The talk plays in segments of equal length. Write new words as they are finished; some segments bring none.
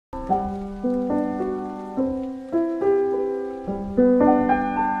Good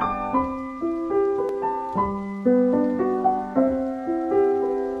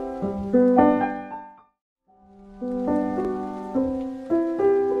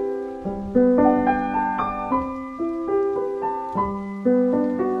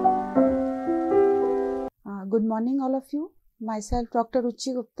morning all of you. Myself Dr.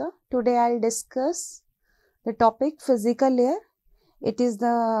 Ruchi Gupta. Today I'll discuss the topic physical layer. It is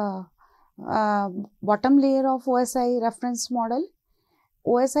the bottom layer of OSI reference model.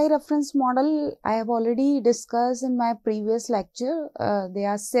 OSI reference model I have already discussed in my previous lecture. There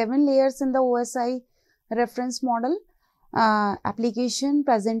are 7 layers in the OSI reference model: application,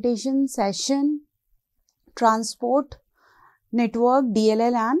 presentation, session, transport, network,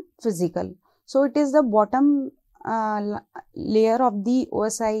 DLL and physical. So it is the bottom layer of the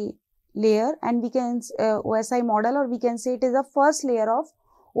OSI layer, and we can OSI model, or we can say it is the first layer of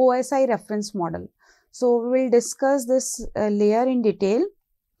OSI reference model. So we will discuss this layer in detail.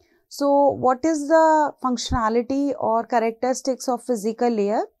 So what is the functionality or characteristics of physical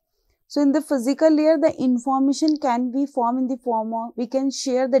layer? So in the physical layer, the information can be formed in the form of, we can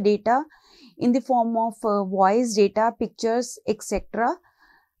share the data in the form of voice, data, pictures, etc.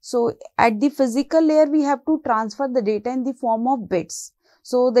 So at the physical layer, we have to transfer the data in the form of bits.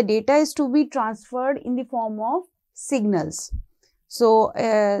 So the data is to be transferred in the form of signals. So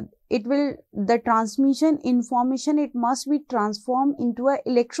the transmission information, it must be transformed into a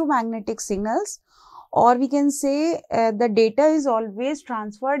electromagnetic signals, or we can say the data is always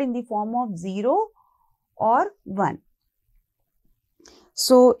transferred in the form of 0 or 1.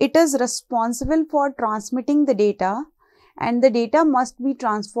 So it is responsible for transmitting the data, and the data must be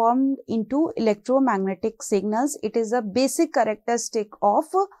transformed into electromagnetic signals. It is a basic characteristic of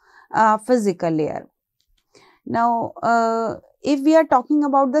physical layer. Now, if we are talking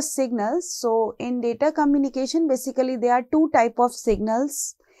about the signals, so in data communication, basically there are 2 types of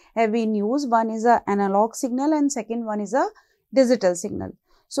signals have been used. One is a analog signal and second one is a digital signal.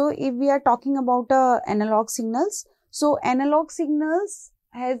 So if we are talking about analog signals, so analog signals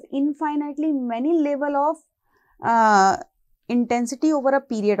has infinitely many level of intensity over a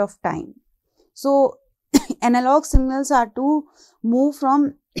period of time. So analog signals are to move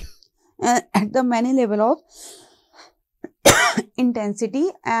from at the many level of intensity,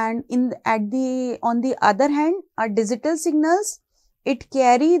 and on the other hand, our digital signals, it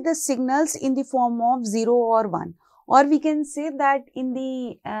carry the signals in the form of 0 or 1, or we can say that in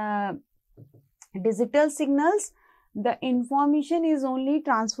the digital signals, the information is only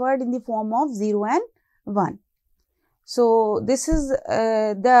transferred in the form of 0 and 1. So this is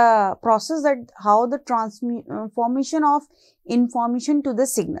the process that how the transformation of information to the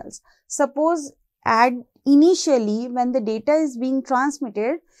signals. Suppose initially when the data is being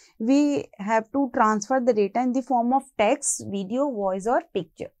transmitted, we have to transfer the data in the form of text, video, voice or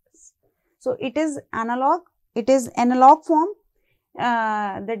pictures. So it is analog. It is analog form.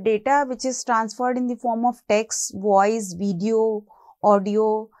 The data which is transferred in the form of text, voice, video,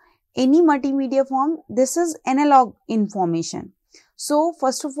 audio, any multimedia form, this is analog information. So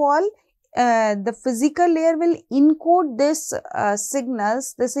first of all, the physical layer will encode this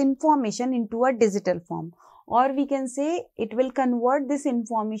signals, this information into a digital form, or we can say it will convert this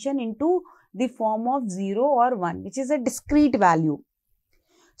information into the form of 0 or 1, which is a discrete value.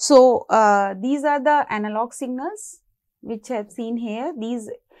 So these are the analog signals which I have seen here.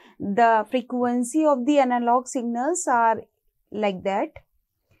 The frequency of the analog signals are like that,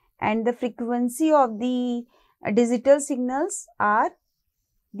 and the frequency of the digital signals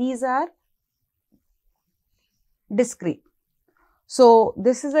these are discrete. So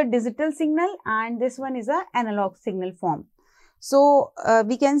this is a digital signal and this one is a analog signal form. So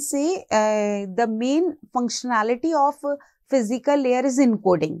we can say the main functionality of physical layer is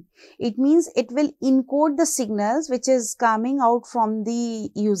encoding. It means it will encode the signals which is coming out from the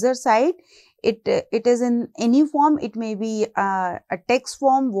user side. It is in any form. It may be a text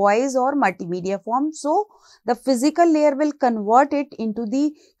form, voice or multimedia form. So the physical layer will convert or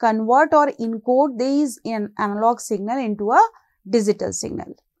encode these analog signal into a digital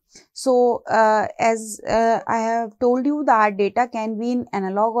signal. So as I have told you that data can be in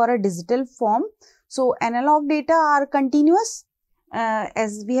analog or a digital form. So analog data are continuous,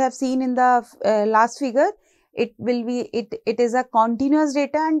 as we have seen in the last figure. It is a continuous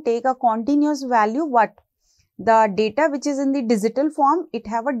data and take a continuous value, but the data which is in the digital form, it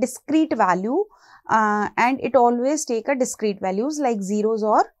have a discrete value and it always take a discrete values like zeros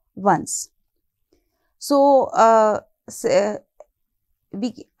or ones. So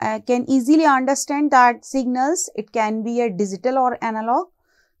we can easily understand that signals, it can be a digital or analog.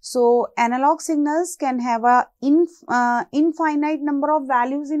 So analog signals can have a infinite number of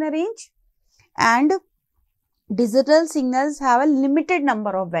values in a range, and digital signals have a limited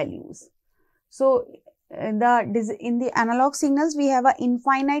number of values. So in the analog signals we have an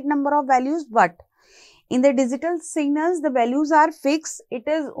infinite number of values, but in the digital signals the values are fixed. It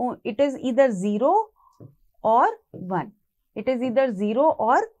is either 0 or 1. It is either 0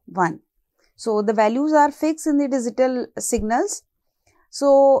 or 1. So the values are fixed in the digital signals.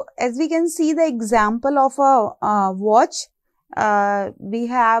 So as we can see the example of a watch, we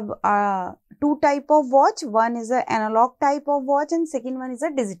have two type of watch. One is an analog type of watch and second one is a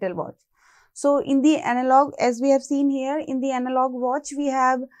digital watch. So in the analog, as we have seen here, in the analog watch we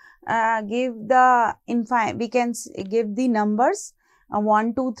have we can give the numbers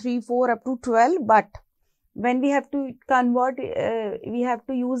 1, 2, 3, 4 up to 12, but when we have to convert, we have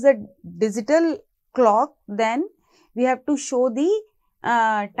to use a digital clock, then we have to show the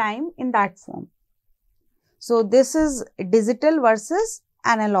time in that form. So this is digital versus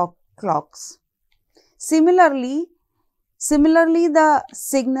analog clocks. Similarly the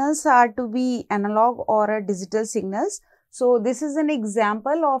signals are to be analog or a digital signals. So this is an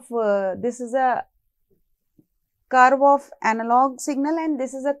example of this is a curve of analog signal and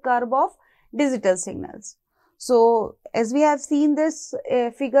this is a curve of digital signals. So as we have seen this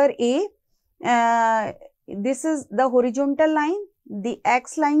figure A, this is the horizontal line, the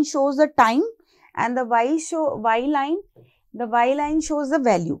X line shows the time and the Y line shows the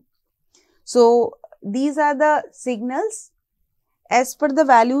value. So these are the signals. As per the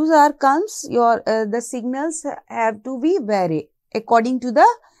values comes, the signals have to be varied according to the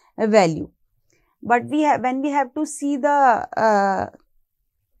value. But when we have to see the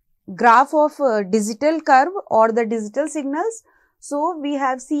graph of digital curve or the digital signals, so we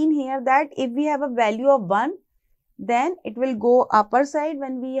have seen here that if we have a value of 1, then it will go upper side.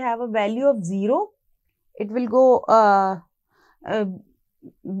 When we have a value of 0, it will go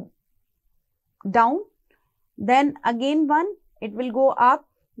down, then again 1, it will go up,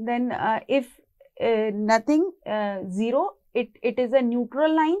 then if nothing 0, it is a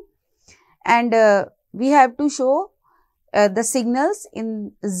neutral line, and we have to show the signals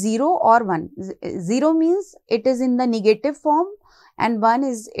in 0 or 1. 0 means it is in the negative form and 1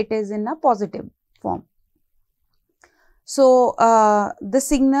 is it is in a positive form. So the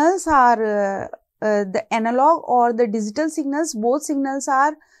signals are the analog or the digital signals, both signals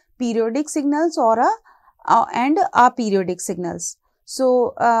are periodic signals or and aperiodic signals.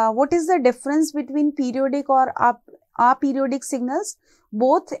 So what is the difference between periodic or aperiodic signals?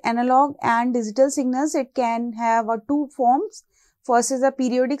 Both analog and digital signals, it can have two forms. First is a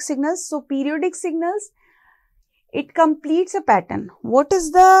periodic signals. So periodic signals, it completes a pattern. What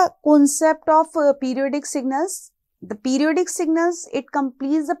is the concept of periodic signals? The periodic signals, it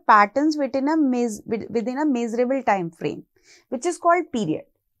completes the patterns within a measurable time frame, which is called period.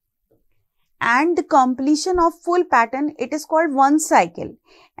 And the completion of full pattern, it is called one cycle.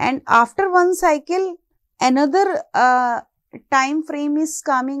 And after one cycle, another time frame is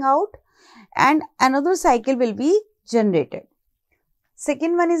coming out and another cycle will be generated.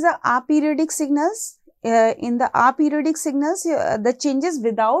 Second one is the aperiodic signals. In the aperiodic signals, the changes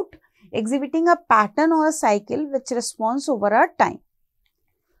without exhibiting a pattern or a cycle which responds over a time.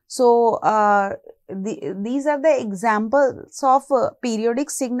 So these are the examples of periodic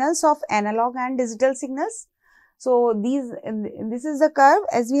signals of analog and digital signals. So this is the curve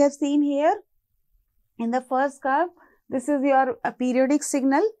as we have seen here. In the first curve, this is your periodic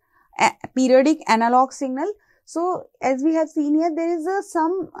signal, periodic analog signal. So as we have seen here, there is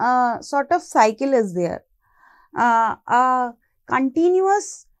some sort of cycle is there.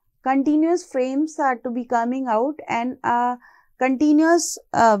 Continuous frames are to be coming out and continuous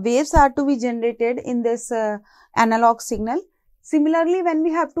waves are to be generated in this analog signal. Similarly, when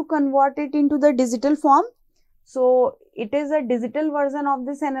we have to convert it into the digital form, so it is a digital version of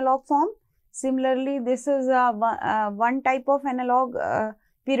this analog form. Similarly, this is one type of analog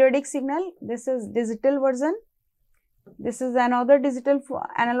periodic signal. This is digital version. This is another digital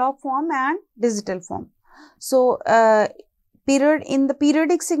analog form and digital form. So in the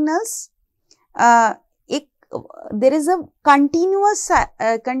periodic signals, there is a continuous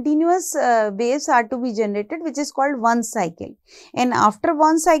waves are to be generated, which is called one cycle. And after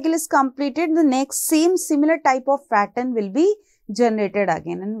one cycle is completed, the next similar type of pattern will be generated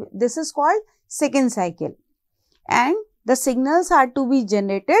again, and this is called second cycle. And the signals are to be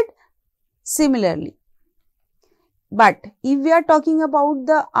generated similarly. But if we are talking about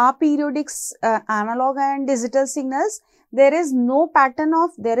the aperiodic analog and digital signals, there is no pattern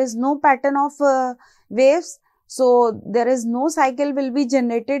of waves. So there is no cycle will be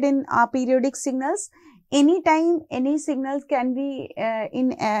generated in aperiodic signals. Anytime any signals can be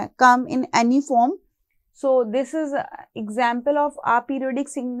come in any form. So this is an example of aperiodic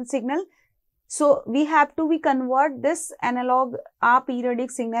signal. So we have to convert this analog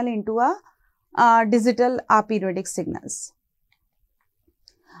aperiodic signal into a digital aperiodic signals.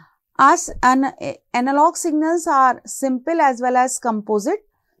 As analog signals are simple as well as composite.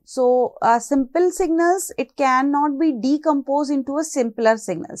 So simple signals, it cannot be decomposed into a simpler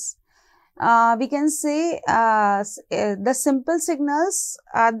signals. We can say the simple signals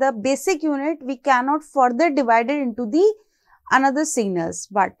are the basic unit, we cannot further divide it into the another signals.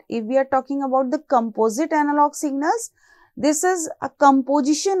 But if we are talking about the composite analog signals, this is a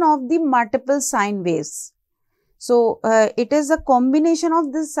composition of the multiple sine waves. So it is a combination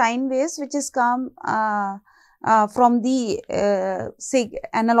of the sine waves which is come from the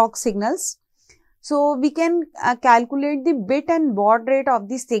analog signals. So we can calculate the bit and baud rate of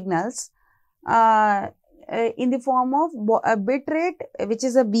the signals in the form of bit rate, which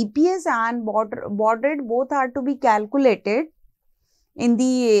is a BPS, and baud rate, both are to be calculated in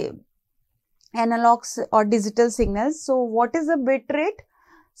the analogs or digital signals. So what is the bit rate?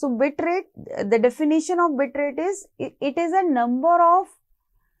 So bit rate, the definition of bit rate is, it is a number of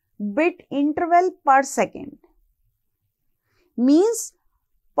bit interval per second. Means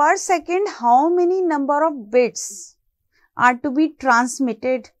per second how many number of bits are to be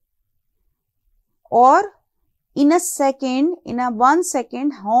transmitted, or in a second, in a 1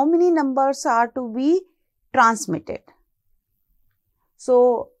 second, how many numbers are to be transmitted.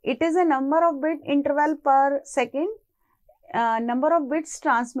 So it is a number of bit interval per second, number of bits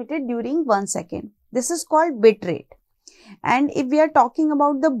transmitted during 1 second. This is called bit rate. And if we are talking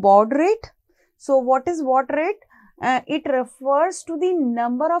about the baud rate, so what is baud rate? It refers to the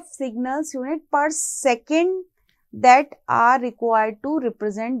number of signals unit per second that are required to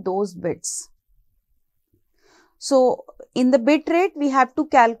represent those bits. So in the bit rate, we have to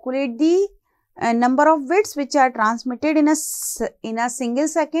calculate the number of bits which are transmitted in a single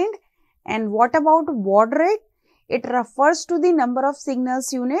second. And what about baud rate? It refers to the number of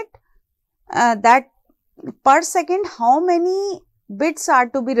signals unit that per second how many bits are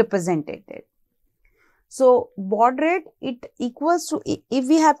to be represented. So baud rate, it equals to, if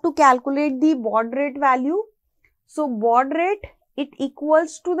we have to calculate the baud rate value, so baud rate, it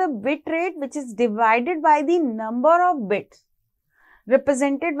equals to the bit rate which is divided by the number of bits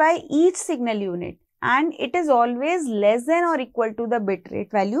represented by each signal unit, and it is always less than or equal to the bit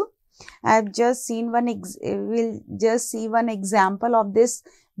rate value. I have just seen we'll just see one example of this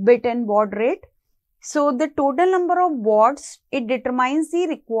bit and baud rate. So the total number of bauds, it determines the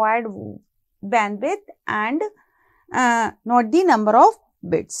required bandwidth and not the number of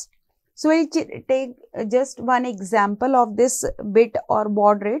bits. So we'll take just one example of this bit or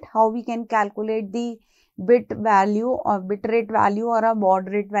baud rate, how we can calculate the bit value or bit rate value or a baud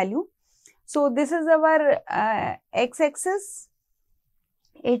rate value. So this is our x-axis,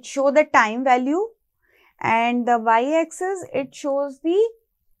 it shows the time value, and the y-axis, it shows the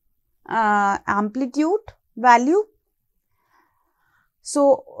amplitude value.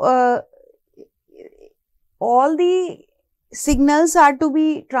 So all the signals are to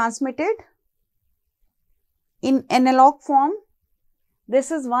be transmitted in analog form.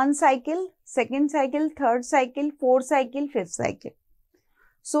 This is 1 cycle, 2nd cycle, 3rd cycle, 4th cycle, 5th cycle.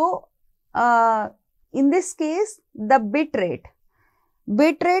 So in this case, the bit rate,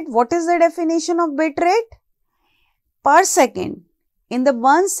 what is the definition of bit rate? Per second. In the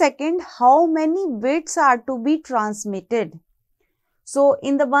 1 second, how many bits are to be transmitted? So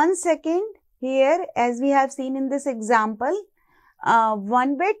in the 1 second, here as we have seen in this example,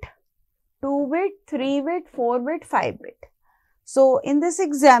 1 bit, 2 bit, 3 bit, 4 bit, 5 bit. So in this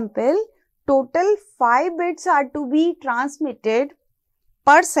example, total 5 bits are to be transmitted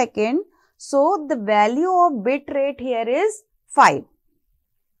per second. So the value of bit rate here is 5.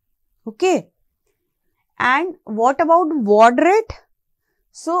 Okay. And what about baud rate?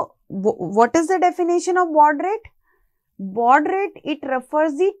 So what is the definition of baud rate? Baud rate, it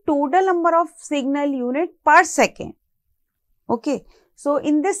refers the total number of signal unit per second. Okay. So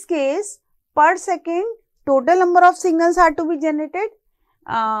in this case, per second, total number of signals are to be generated.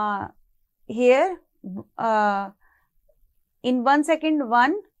 Here, in 1 second,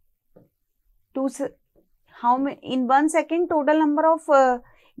 1, 2, how many, in 1 second, total number of,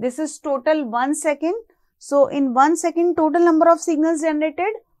 this is total 1 second. So in 1 second, total number of signals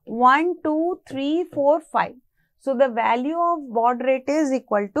generated, 1, 2, 3, 4, 5. So the value of baud rate is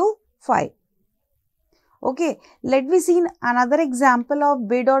equal to 5. Okay, let me see another example of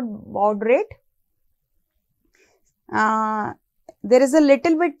bit or baud rate. there is a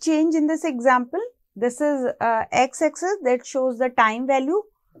little bit change in this example. This is x-axis that shows the time value.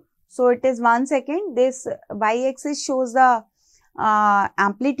 So, it is 1 second. This y-axis shows the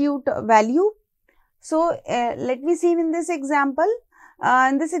amplitude value. So, let me see in this example.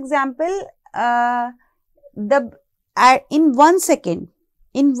 In 1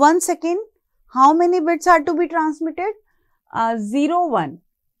 second, how many bits are to be transmitted? 0, 1,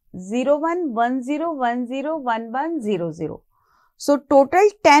 0, 1, 1, 0, 1, 0, 1, 1, 0, 0. So, total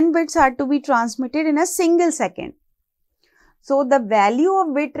 10 bits are to be transmitted in a single second. So, the value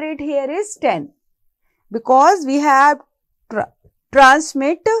of bit rate here is 10 because we have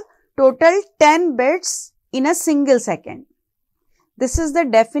transmit total 10 bits in a single second. This is the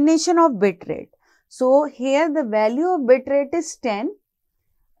definition of bit rate. So, here the value of bit rate is 10,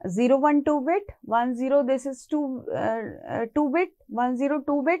 0, 1, 2 bit, 1, 0, this is 2 bit, 1, 0,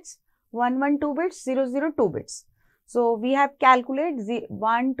 2 bits, 1, 1, 2 bits, 0, 0, 2 bits. So, we have calculated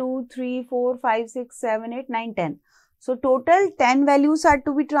 1, 2, 3, 4, 5, 6, 7, 8, 9, 10. So, total 10 values are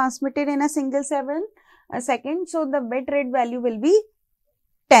to be transmitted in a single second. So, the bit rate value will be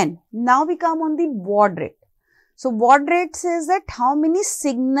 10. Now, we come on the baud rate. So, baud rate says that how many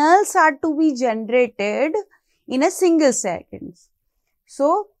signals are to be generated in a single second.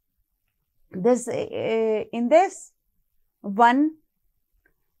 So, this in this 1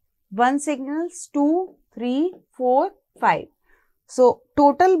 signals, 2, 3, 4, 5. So,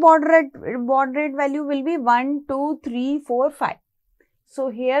 total baud rate value will be 1, 2, 3, 4, 5. So,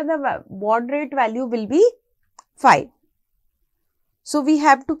 here the baud rate value will be 5. So, we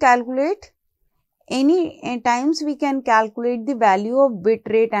have to calculate any times we can calculate the value of bit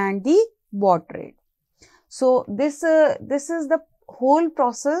rate and the baud rate. So, this is the whole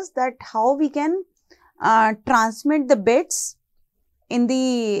process that how we can transmit the bits in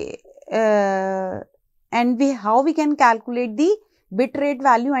the how we can calculate the bit rate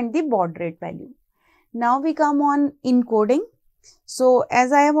value and the baud rate value. Now, we come on encoding. So,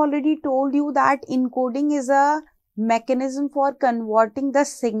 as I have already told you that encoding is a mechanism for converting the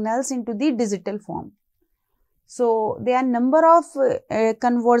signals into the digital form. So, there are number of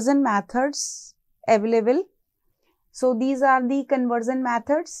conversion methods available. So, these are the conversion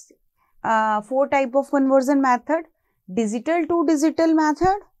methods, 4 type of conversion method: digital to digital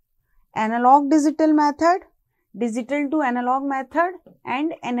method, analog digital method, digital to analog method,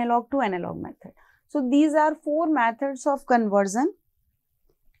 and analog to analog method. So, these are 4 methods of conversion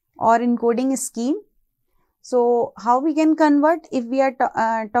or encoding scheme. So, how we can convert if we are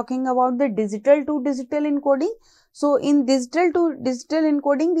talking about the digital to digital encoding? So, in digital to digital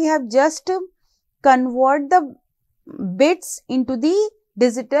encoding, we have just convert the bits into the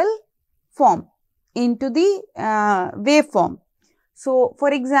digital form, into the waveform. So,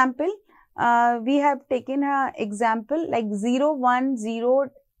 for example, we have taken an example like 0, 1, 0,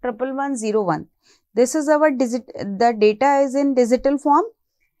 1, 1, 0, 1. This is our the data is in digital form.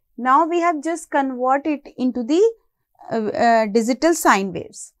 Now, we have just convert it into the digital sine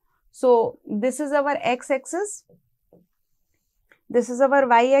waves. So, this is our x-axis, this is our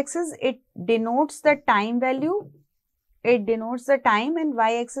y-axis. It denotes the time value, it denotes the time, and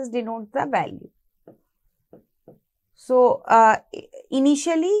y-axis denotes the value. So,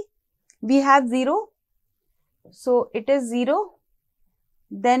 initially we have 0, so it is 0,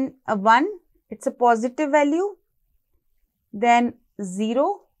 then a 1, it is a positive value, then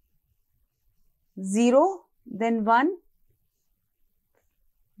 0, 0, then 1,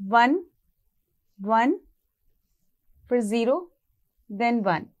 1, 1, for 0, then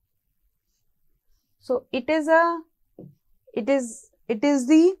 1. So, it is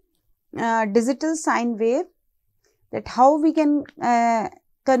the digital sine wave, that how we can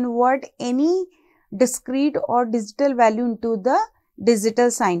convert any discrete or digital value into the digital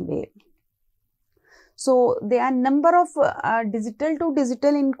sine wave. So, there are number of digital to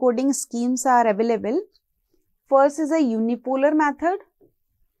digital encoding schemes are available. First is a unipolar method,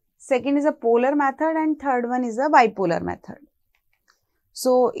 second is a polar method, and third one is a bipolar method.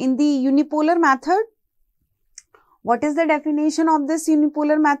 So, in the unipolar method, what is the definition of this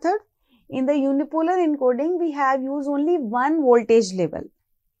unipolar method? In the unipolar encoding, we have used only one voltage level.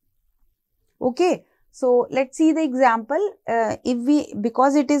 Okay. So, let us see the example.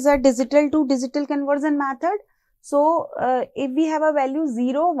 Because it is a digital to digital conversion method, so if we have a value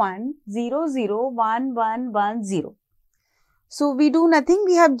 0, 1, 0, 0, 1, 1, 1, 0. So, we do nothing,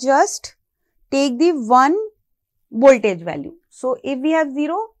 we have just take the one voltage value. So, if we have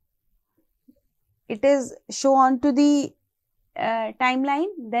 0, it is shown to the timeline,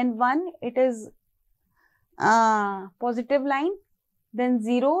 then 1, it is positive line, then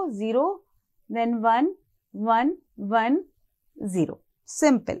 0, 0, then 1, 1, 1, 0.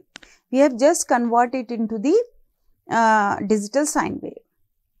 Simple. We have just converted it into the digital sine wave.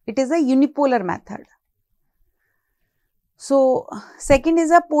 It is a unipolar method. So, second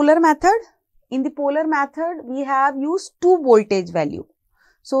is a polar method. In the polar method, we have used two voltage value.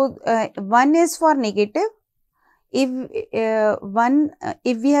 So, one is for negative. If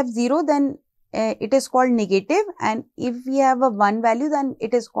we have 0, then it is called negative, and if we have a 1 value, then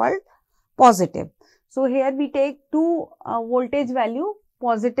it is called positive. So, here we take two voltage value,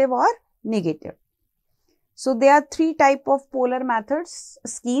 positive or negative. So, there are three type of polar methods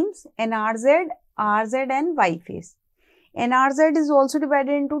schemes: NRZ, RZ and Y phase. NRZ is also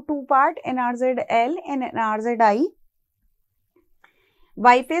divided into two parts, NRZL and NRZI.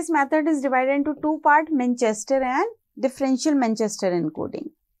 Y phase method is divided into two parts, Manchester and differential Manchester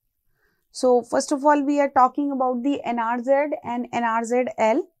encoding. So, first of all, we are talking about the NRZ and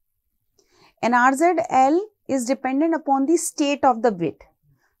NRZL. NRZL is dependent upon the state of the bit.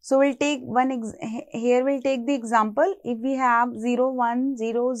 So, we'll take here we'll take the example. If we have 0, 1,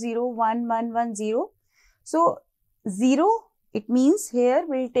 0, 0, 1, 1, 1, 0. So, 0, it means here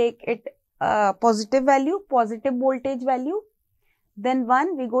we'll take it positive value, positive voltage value. Then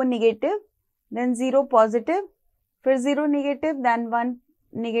 1, we go negative, then 0 positive, फिर 0 negative, then 1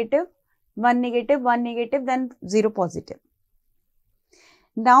 negative, 1 negative, 1 negative, then 0 positive.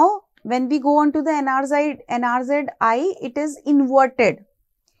 Now, when we go on to the NRZI, it is inverted.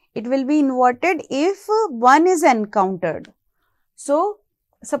 It will be inverted if 1 is encountered. So,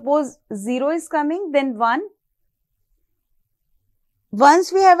 suppose 0 is coming, then 1.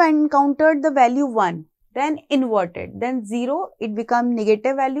 Once we have encountered the value 1, then inverted, then 0, it becomes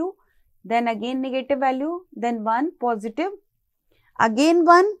negative value, then again negative value, then 1 positive, again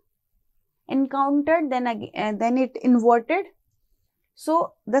 1 encountered, then it inverted.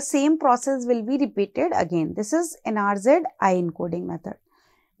 So, the same process will be repeated again. This is NRZI encoding method.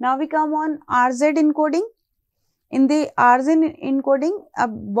 Now, we come on RZ encoding. In the RZ encoding,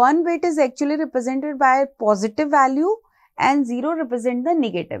 one bit is actually represented by a positive value and 0 represent the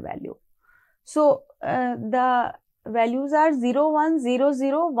negative value. So, the values are 0, 1, 0,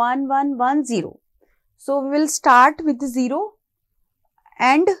 0, 1, 1, 1, 0. So, we will start with 0,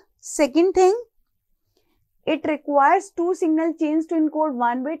 and second thing, it requires two signal chains to encode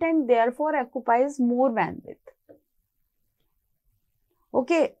one bit and therefore occupies more bandwidth.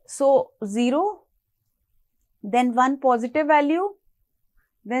 Okay, so 0, then 1 positive value,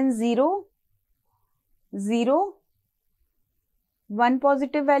 then 0, 0, 1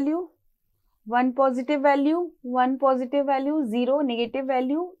 positive value, 1 positive value, 1 positive value, 0 negative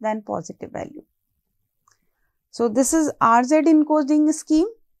value, then positive value. So, this is RZ encoding scheme.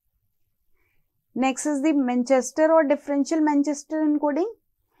 Next is the Manchester or differential Manchester encoding.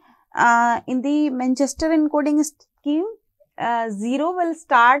 In the Manchester encoding scheme, 0 will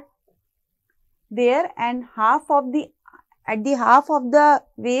start there, and at the half of the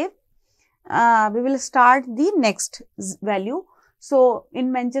wave, we will start the next value. So,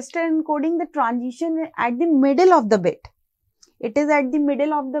 in Manchester encoding, the transition is at the middle of the bit. It is at the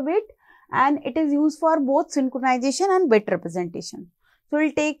middle of the bit, and it is used for both synchronization and bit representation. So, we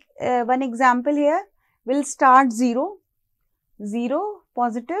will take one example here. We will start 0, 0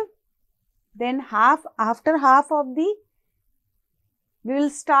 positive, then after half of the, we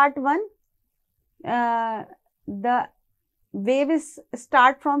will start 1. The wave is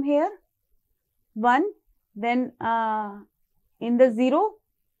start from here, 1, then in the 0,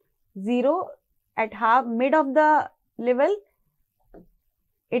 0 at mid of the level,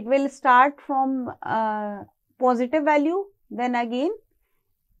 it will start from positive value, then again.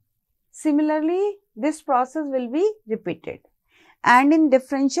 Similarly, this process will be repeated. And in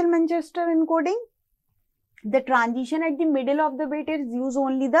differential Manchester encoding, the transition at the middle of the bit is use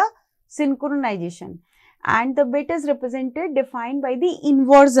only the synchronization, and the bit is defined by the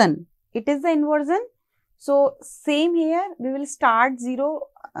inversion. It is the inversion. So, same here, we will start 0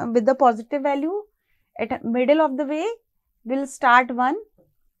 with the positive value. At middle of the way, we will start 1,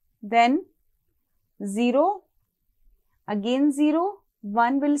 then 0, again 0,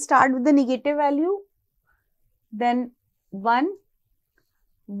 1 will start with the negative value, then 1,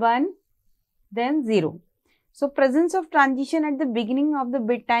 1, then 0. So, presence of transition at the beginning of the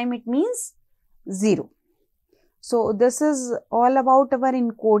bit time, it means 0. So, this is all about our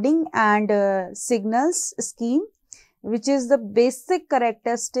encoding and signals scheme, which is the basic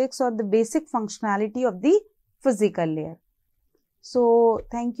characteristics or the basic functionality of the physical layer. So,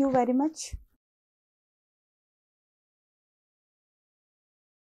 thank you very much.